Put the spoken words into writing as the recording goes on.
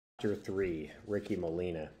Chapter 3, Ricky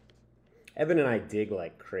Molina. Evan and I dig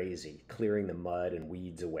like crazy, clearing the mud and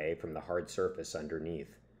weeds away from the hard surface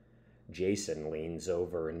underneath. Jason leans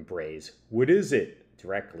over and brays, "What is it?"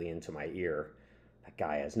 directly into my ear. That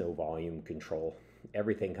guy has no volume control.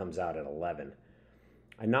 Everything comes out at 11.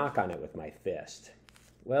 I knock on it with my fist.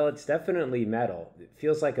 Well, it's definitely metal. It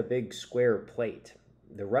feels like a big square plate.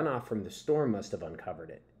 The runoff from the storm must have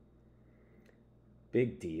uncovered it.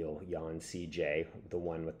 "Big deal," yawned CJ, the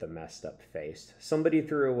one with the messed up face. "Somebody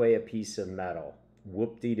threw away a piece of metal.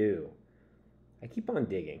 Whoop-de-doo." I keep on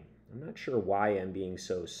digging. I'm not sure why I'm being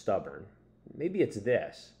so stubborn. Maybe it's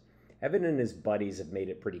this. Evan and his buddies have made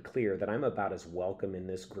it pretty clear that I'm about as welcome in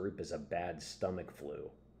this group as a bad stomach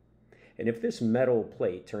flu. And if this metal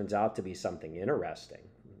plate turns out to be something interesting,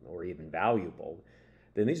 or even valuable,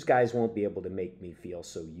 then these guys won't be able to make me feel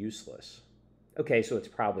so useless. Okay, so it's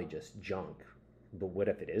probably just junk. But what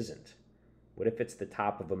if it isn't? What if it's the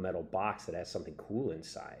top of a metal box that has something cool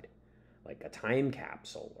inside? Like a time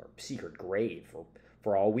capsule or secret grave. Or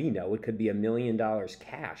for all we know, it could be $1 million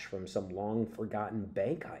cash from some long forgotten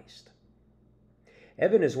bank heist.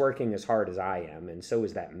 Evan is working as hard as I am, and so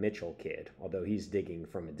is that Mitchell kid, although he's digging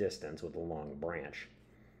from a distance with a long branch.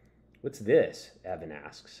 "What's this?" Evan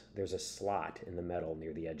asks. There's a slot in the metal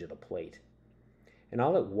near the edge of the plate. And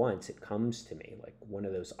all at once it comes to me, like one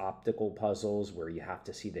of those optical puzzles where you have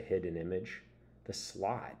to see the hidden image. The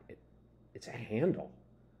slot, it's a handle.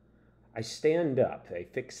 I stand up, I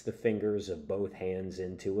fix the fingers of both hands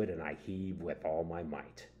into it, and I heave with all my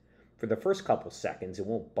might. For the first couple seconds it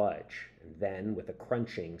won't budge, and then with a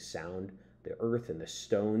crunching sound, the earth and the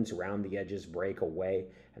stones around the edges break away,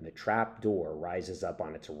 and the trap door rises up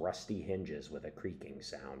on its rusty hinges with a creaking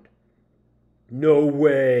sound. "No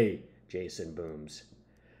way!" Jason booms.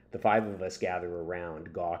 The five of us gather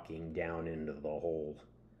around, gawking down into the hole.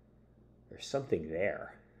 There's something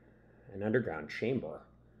there. An underground chamber.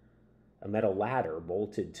 A metal ladder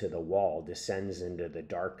bolted to the wall descends into the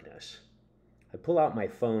darkness. I pull out my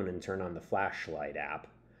phone and turn on the flashlight app.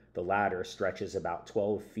 The ladder stretches about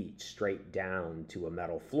 12 feet straight down to a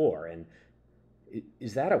metal floor, and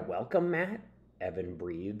is that a welcome mat? Evan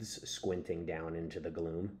breathes, squinting down into the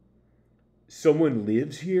gloom. "Someone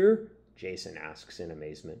lives here?" Jason asks in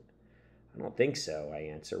amazement. "I don't think so," I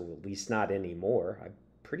answer. "Well, at least not anymore. I'm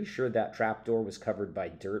pretty sure that trapdoor was covered by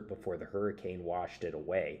dirt before the hurricane washed it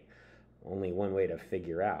away. Only one way to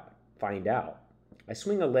find out. I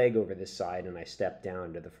swing a leg over the side and I step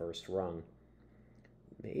down to the first rung.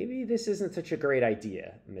 "Maybe this isn't such a great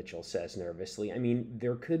idea," Mitchell says nervously. "I mean,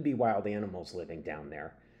 there could be wild animals living down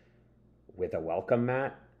there." "With a welcome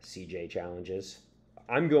mat?" CJ challenges.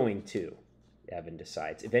 "I'm going too," Evan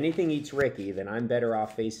decides. "If anything eats Ricky, then I'm better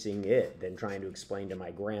off facing it than trying to explain to my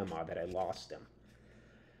grandma that I lost him."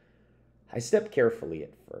 I step carefully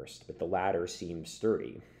at first, but the ladder seems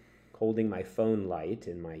sturdy. Holding my phone light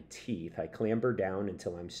in my teeth, I clamber down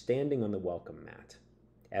until I'm standing on the welcome mat.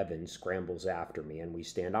 Evan scrambles after me, and we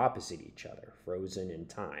stand opposite each other, frozen in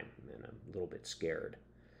time and a little bit scared.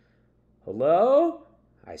 "Hello?"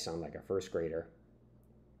 I sound like a first grader.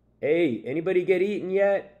 "Hey, anybody get eaten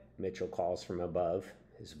yet?" Mitchell calls from above.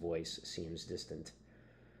 His voice seems distant.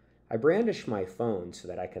 I brandish my phone so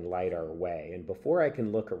that I can light our way, and before I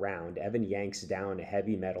can look around, Evan yanks down a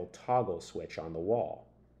heavy metal toggle switch on the wall.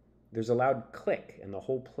 There's a loud click, and the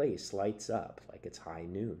whole place lights up like it's high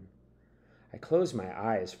noon. I close my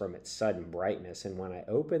eyes from its sudden brightness, and when I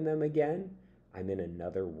open them again, I'm in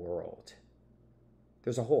another world.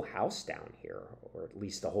 There's a whole house down here, or at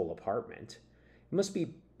least a whole apartment. It must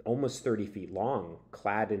be almost 30 feet long,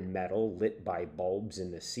 clad in metal, lit by bulbs in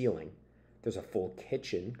the ceiling. There's a full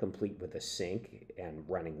kitchen, complete with a sink and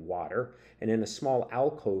running water, and in a small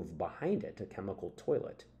alcove behind it, a chemical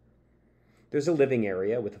toilet. There's a living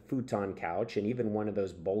area with a futon couch and even one of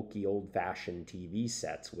those bulky old-fashioned TV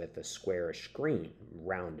sets with a squarish screen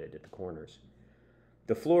rounded at the corners.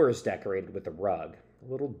 The floor is decorated with a rug, a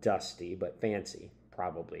little dusty but fancy,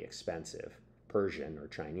 probably expensive, Persian or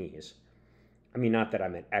Chinese. I mean, not that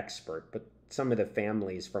I'm an expert, but some of the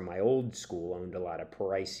families from my old school owned a lot of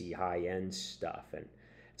pricey high-end stuff, and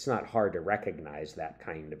it's not hard to recognize that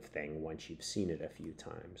kind of thing once you've seen it a few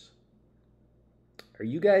times. "Are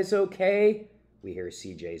you guys okay?" We hear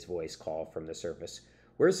CJ's voice call from the surface.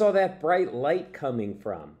 "Where's all that bright light coming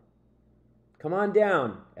from?" "Come on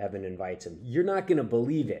down," Evan invites him. "You're not going to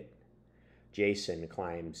believe it." Jason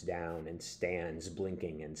climbs down and stands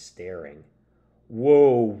blinking and staring.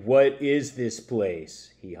 "Whoa, what is this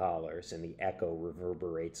place?" he hollers, and the echo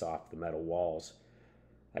reverberates off the metal walls.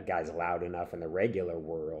 That guy's loud enough in the regular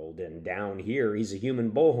world, and down here he's a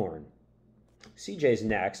human bullhorn. CJ's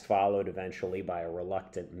next, followed eventually by a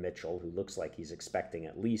reluctant Mitchell who looks like he's expecting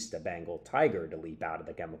at least a Bengal tiger to leap out of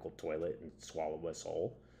the chemical toilet and swallow us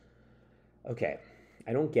whole. Okay,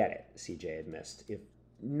 I don't get it, CJ admits. If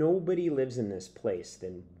nobody lives in this place,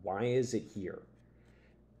 then why is it here?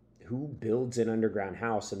 Who builds an underground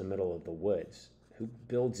house in the middle of the woods? Who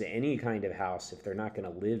builds any kind of house if they're not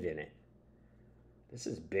going to live in it? This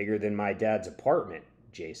is bigger than my dad's apartment,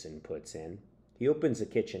 Jason puts in. He opens a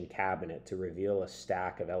kitchen cabinet to reveal a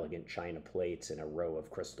stack of elegant china plates and a row of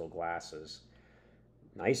crystal glasses.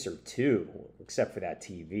 Nicer too, except for that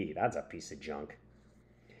TV. That's a piece of junk.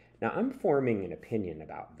 Now, I'm forming an opinion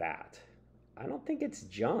about that. I don't think it's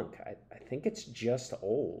junk. I think it's just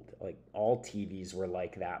old. Like, all TVs were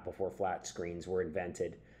like that before flat screens were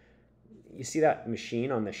invented. You see that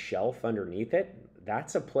machine on the shelf underneath it?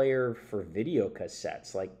 That's a player for video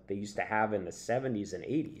cassettes like they used to have in the 70s and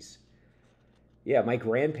 80s. Yeah, my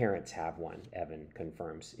grandparents have one, Evan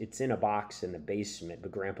confirms. It's in a box in the basement,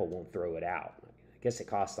 but Grandpa won't throw it out. I guess it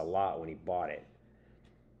cost a lot when he bought it.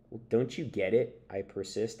 Well, don't you get it? I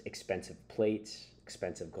persist. Expensive plates,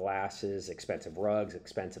 expensive glasses, expensive rugs,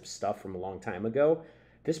 expensive stuff from a long time ago.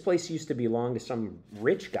 This place used to belong to some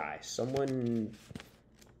rich guy, someone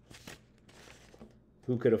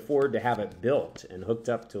who could afford to have it built and hooked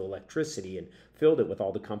up to electricity and filled it with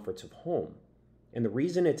all the comforts of home. And the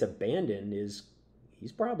reason it's abandoned is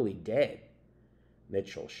he's probably dead.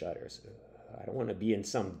 Mitchell shudders. I don't want to be in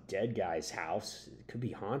some dead guy's house. It could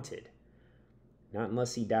be haunted. Not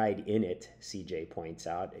unless he died in it, CJ points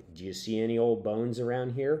out. Do you see any old bones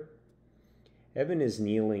around here? Evan is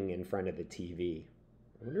kneeling in front of the TV.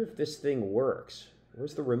 I wonder if this thing works.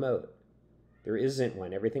 Where's the remote? There isn't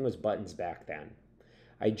one. Everything was buttons back then.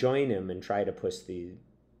 I join him and try to push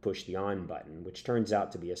the on button, which turns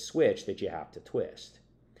out to be a switch that you have to twist.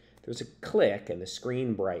 There's a click and the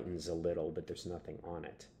screen brightens a little, but there's nothing on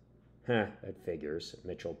it. Huh, that figures,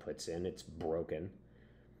 Mitchell puts in. It's broken.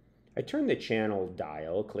 I turn the channel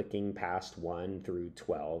dial, clicking past 1 through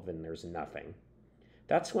 12, and there's nothing.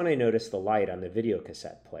 That's when I notice the light on the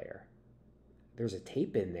videocassette player. There's a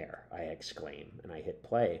tape in there, I exclaim, and I hit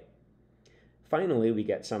play. Finally, we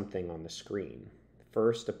get something on the screen.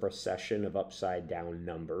 First, a procession of upside-down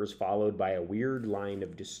numbers, followed by a weird line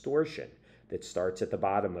of distortion that starts at the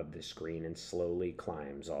bottom of the screen and slowly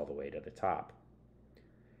climbs all the way to the top.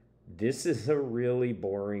 This is a really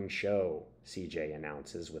boring show, CJ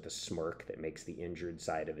announces with a smirk that makes the injured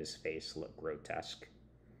side of his face look grotesque.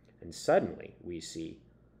 And suddenly, we see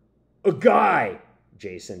a guy,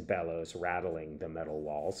 Jason bellows, rattling the metal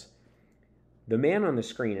walls. The man on the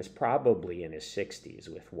screen is probably in his 60s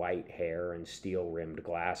with white hair and steel-rimmed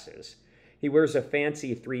glasses. He wears a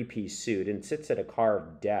fancy three-piece suit and sits at a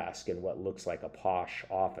carved desk in what looks like a posh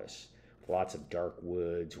office, with lots of dark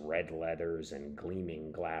woods, red leathers, and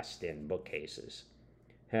gleaming glassed-in bookcases.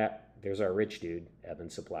 There's our rich dude, Evan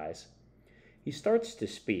supplies. He starts to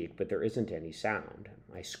speak, but there isn't any sound.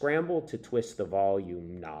 I scramble to twist the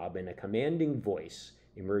volume knob, and a commanding voice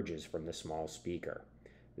emerges from the small speaker.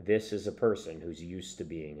 This is a person who's used to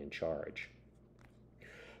being in charge.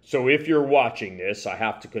 So if you're watching this, I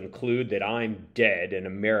have to conclude that I'm dead and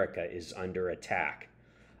America is under attack.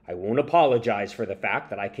 I won't apologize for the fact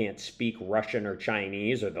that I can't speak Russian or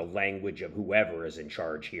Chinese or the language of whoever is in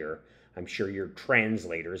charge here. I'm sure your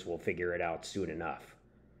translators will figure it out soon enough.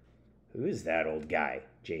 Who is that old guy?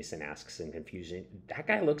 Jason asks in confusion. That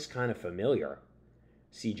guy looks kind of familiar.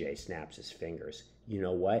 CJ snaps his fingers. You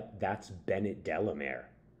know what? That's Bennett Delamere.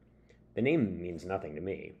 The name means nothing to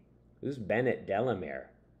me. Who's Bennett Delamere?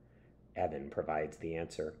 Evan provides the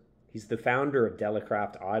answer. He's the founder of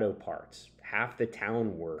Delacraft Auto Parts. Half the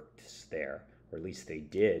town works there, or at least they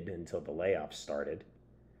did until the layoffs started.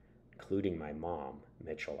 Including my mom,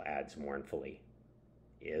 Mitchell adds mournfully.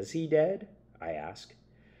 Is he dead? I ask.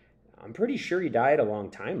 I'm pretty sure he died a long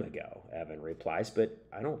time ago, Evan replies, but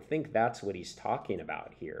I don't think that's what he's talking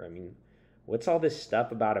about here. I mean, what's all this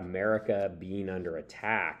stuff about America being under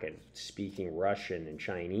attack and speaking Russian and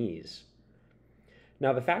Chinese?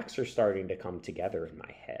 Now, the facts are starting to come together in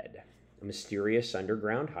my head. A mysterious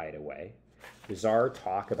underground hideaway, bizarre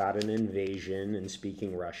talk about an invasion and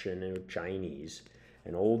speaking Russian and Chinese,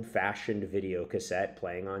 an old-fashioned video cassette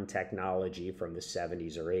playing on technology from the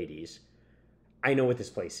 70s or 80s. I know what this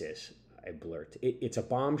place is, I blurt. It's a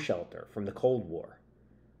bomb shelter from the Cold War.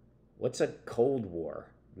 What's a Cold War?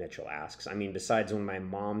 Mitchell asks. I mean, besides when my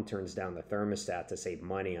mom turns down the thermostat to save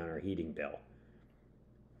money on her heating bill.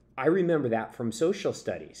 I remember that from social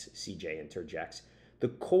studies, CJ interjects. The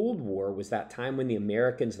Cold War was that time when the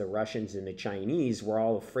Americans, the Russians, and the Chinese were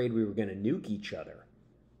all afraid we were going to nuke each other.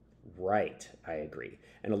 Right, I agree.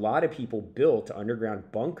 And a lot of people built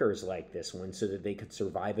underground bunkers like this one so that they could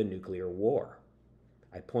survive a nuclear war.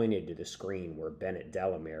 I pointed to the screen where Bennett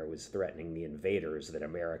Delamere was threatening the invaders that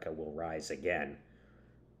America will rise again.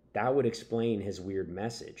 That would explain his weird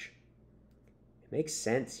message. It makes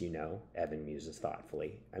sense, Evan muses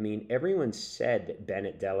thoughtfully. I mean, everyone said that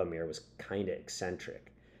Bennett Delamere was kinda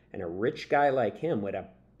eccentric, and a rich guy like him would have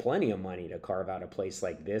plenty of money to carve out a place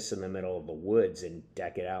like this in the middle of the woods and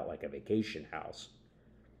deck it out like a vacation house.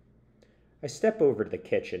 I step over to the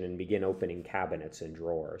kitchen and begin opening cabinets and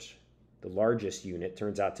drawers. The largest unit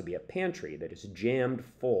turns out to be a pantry that is jammed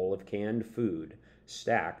full of canned food,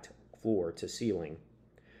 stacked floor to ceiling.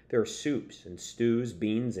 There are soups and stews,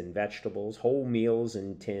 beans and vegetables, whole meals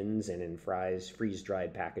in tins and in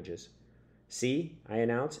freeze-dried packages. See, I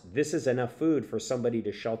announce, this is enough food for somebody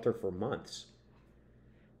to shelter for months.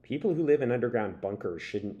 People who live in underground bunkers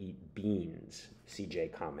shouldn't eat beans,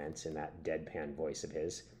 CJ comments in that deadpan voice of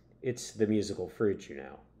his. It's the musical fruit,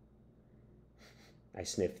 I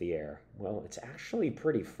sniff the air. Well, it's actually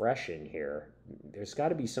pretty fresh in here. There's got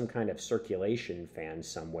to be some kind of circulation fan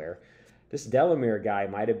somewhere. This Delamere guy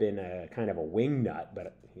might have been a kind of a wingnut,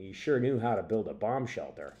 but he sure knew how to build a bomb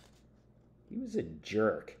shelter. He was a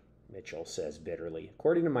jerk, Mitchell says bitterly.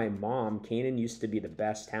 According to my mom, Canaan used to be the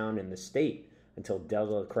best town in the state until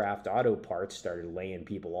Delacraft Auto Parts started laying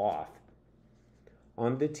people off.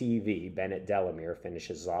 On the TV, Bennett Delamere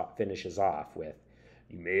finishes off with,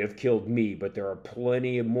 "You may have killed me, but there are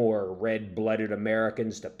plenty more red-blooded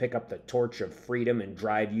Americans to pick up the torch of freedom and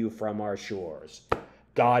drive you from our shores.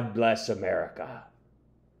 God bless America."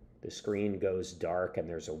 The screen goes dark and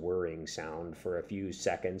there's a whirring sound for a few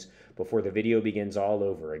seconds before the video begins all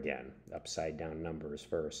over again, upside-down numbers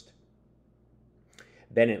first.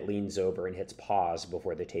 Bennett leans over and hits pause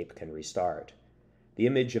before the tape can restart. The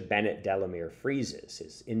image of Bennett Delamere freezes,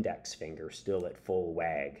 his index finger still at full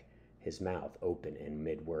wag, his mouth open in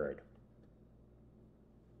mid-word.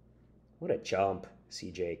 "What a chump,"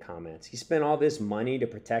 CJ comments. "He spent all this money to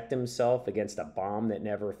protect himself against a bomb that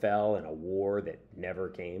never fell and a war that never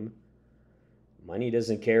came." "Money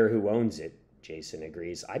doesn't care who owns it," Jason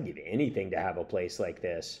agrees. "I'd give anything to have a place like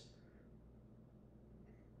this."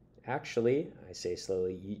 "Actually," I say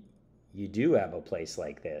slowly, you do have a place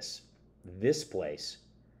like this. This place."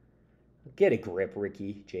 "Get a grip,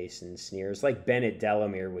 Ricky," Jason sneers, "like Bennett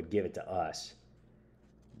Delamere would give it to us."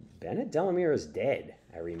 "Bennett Delamere is dead,"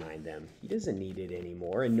 I remind them. "He doesn't need it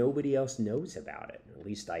anymore, and nobody else knows about it. At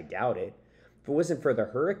least I doubt it. If it wasn't for the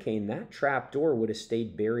hurricane, that trap door would have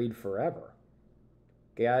stayed buried forever.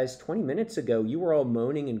 Guys, 20 minutes ago, you were all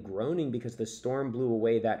moaning and groaning because the storm blew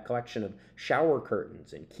away that collection of shower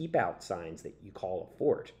curtains and keep-out signs that you call a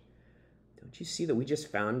fort. Don't you see that we just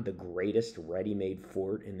found the greatest ready-made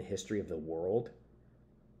fort in the history of the world?"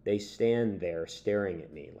 They stand there staring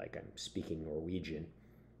at me like I'm speaking Norwegian.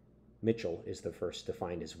 Mitchell is the first to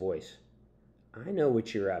find his voice. "I know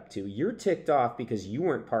what you're up to. You're ticked off because you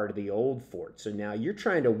weren't part of the old fort, so now you're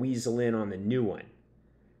trying to weasel in on the new one."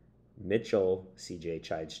 "Mitchell," CJ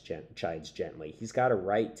chides gently, "he's got a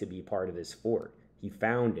right to be part of this fort. He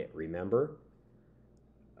found it, remember?"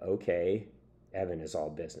 "Okay." Evan is all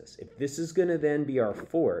business. "If this is going to then be our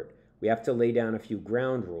fort, we have to lay down a few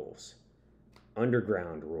ground rules."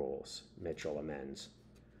 "Underground rules," Mitchell amends.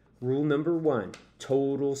 "Rule number 1,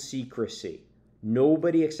 total secrecy.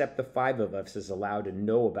 Nobody except the 5 of us is allowed to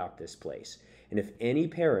know about this place. And if any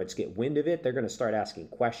parents get wind of it, they're going to start asking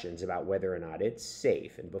questions about whether or not it's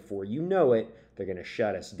safe. And before you know it, they're going to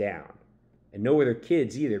shut us down. And no other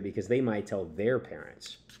kids either, because they might tell their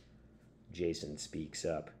parents." Jason speaks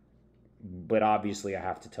up. "But obviously I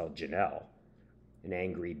have to tell Janelle." An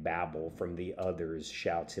angry babble from the others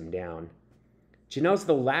shouts him down. "Janelle's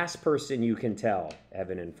the last person you can tell,"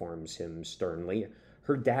 Evan informs him sternly.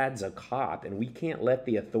 "Her dad's a cop, and we can't let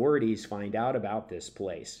the authorities find out about this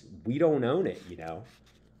place. We don't own it,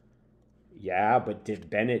 "Yeah, but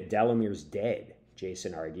Bennett Delamere's dead,"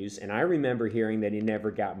 Jason argues, "and I remember hearing that he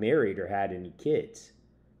never got married or had any kids."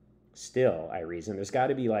 "Still," I reason, "there's got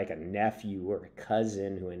to be like a nephew or a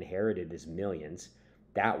cousin who inherited his millions.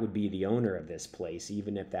 That would be the owner of this place,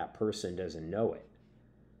 even if that person doesn't know it."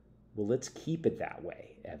 "Well, let's keep it that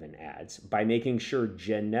way," Evan adds, "by making sure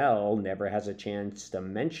Janelle never has a chance to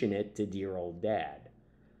mention it to dear old dad."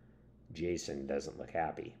 Jason doesn't look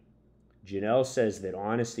happy. "Janelle says that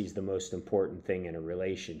honesty is the most important thing in a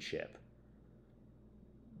relationship."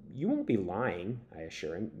 "You won't be lying," I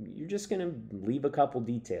assure him. "You're just going to leave a couple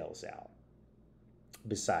details out."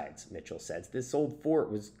 "Besides," Mitchell says, the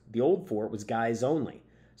old fort was guys only,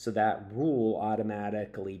 so that rule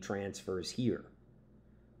automatically transfers here."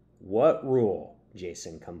 "What rule?"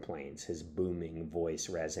 Jason complains, his booming voice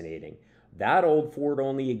resonating. That old fort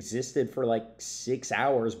only existed for like 6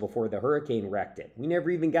 hours before the hurricane wrecked it. We never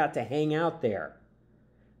even got to hang out there.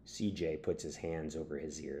 CJ puts his hands over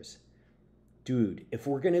his ears. Dude, if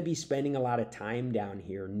we're going to be spending a lot of time down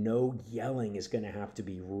here, no yelling is going to have to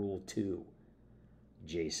be rule 2.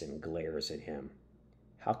 Jason glares at him.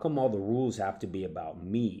 How come all the rules have to be about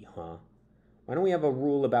me, huh? Why don't we have a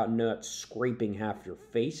rule about not scraping half your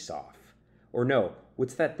face off? Or no,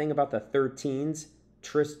 what's that thing about the 13s?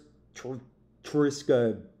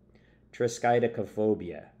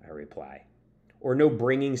 Triskaidekaphobia, I reply. Or no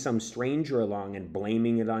bringing some stranger along and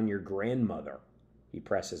blaming it on your grandmother. He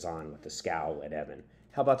presses on with a scowl at Evan.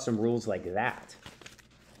 How about some rules like that?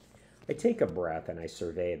 I take a breath and I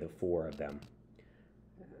survey the 4 of them.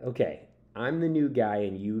 Okay, I'm the new guy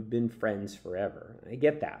and you've been friends forever. I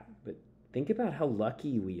get that, but think about how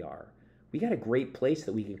lucky we are. We got a great place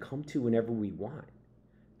that we can come to whenever we want.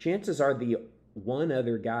 Chances are the one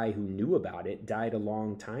other guy who knew about it died a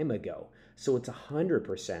long time ago, so it's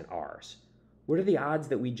 100% ours. What are the odds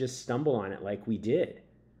that we just stumble on it like we did?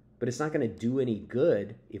 But it's not going to do any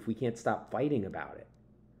good if we can't stop fighting about it.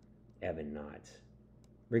 Evan nods.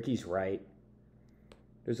 Ricky's right.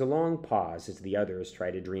 There's a long pause as the others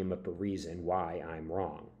try to dream up a reason why I'm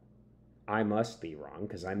wrong. I must be wrong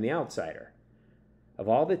because I'm the outsider. Of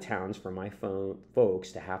all the towns for my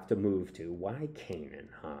folks to have to move to, why Canaan,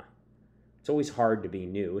 huh? It's always hard to be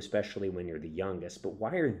new, especially when you're the youngest, but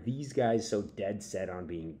why are these guys so dead set on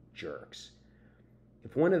being jerks?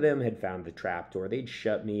 If one of them had found the trapdoor, they'd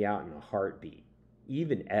shut me out in a heartbeat.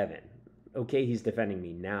 Even Evan. Okay, he's defending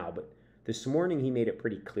me now, but this morning he made it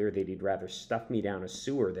pretty clear that he'd rather stuff me down a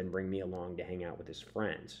sewer than bring me along to hang out with his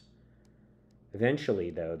friends. Eventually,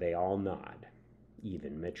 though, they all nod.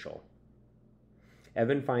 Even Mitchell.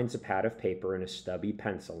 Evan finds a pad of paper and a stubby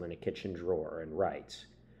pencil in a kitchen drawer and writes,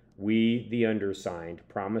 We, the undersigned,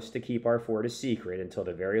 promise to keep our fort a secret until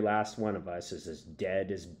the very last one of us is as dead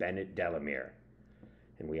as Bennett Delamere.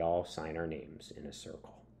 And we all sign our names in a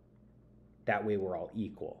circle. That way we're all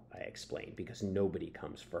equal, I explained, because nobody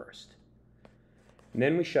comes first. And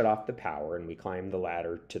then we shut off the power and we climb the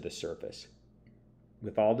ladder to the surface.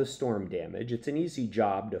 With all the storm damage, it's an easy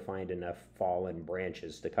job to find enough fallen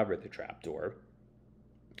branches to cover the trapdoor.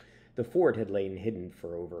 The fort had lain hidden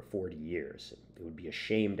for over 40 years. It would be a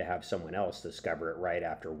shame to have someone else discover it right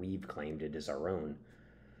after we've claimed it as our own.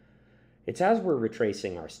 It's as we're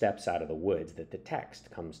retracing our steps out of the woods that the text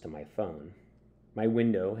comes to my phone. My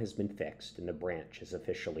window has been fixed and the branch is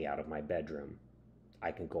officially out of my bedroom.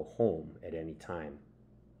 I can go home at any time.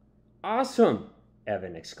 Awesome!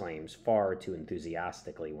 Evan exclaims far too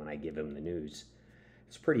enthusiastically when I give him the news.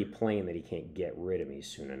 It's pretty plain that he can't get rid of me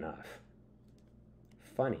soon enough.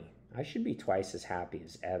 Funny, I should be twice as happy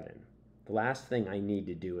as Evan. The last thing I need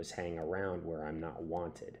to do is hang around where I'm not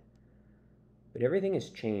wanted. But everything has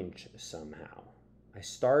changed somehow. I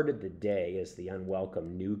started the day as the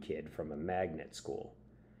unwelcome new kid from a magnet school.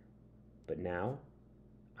 But now,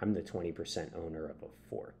 I'm the 20% owner of a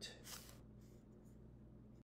fort.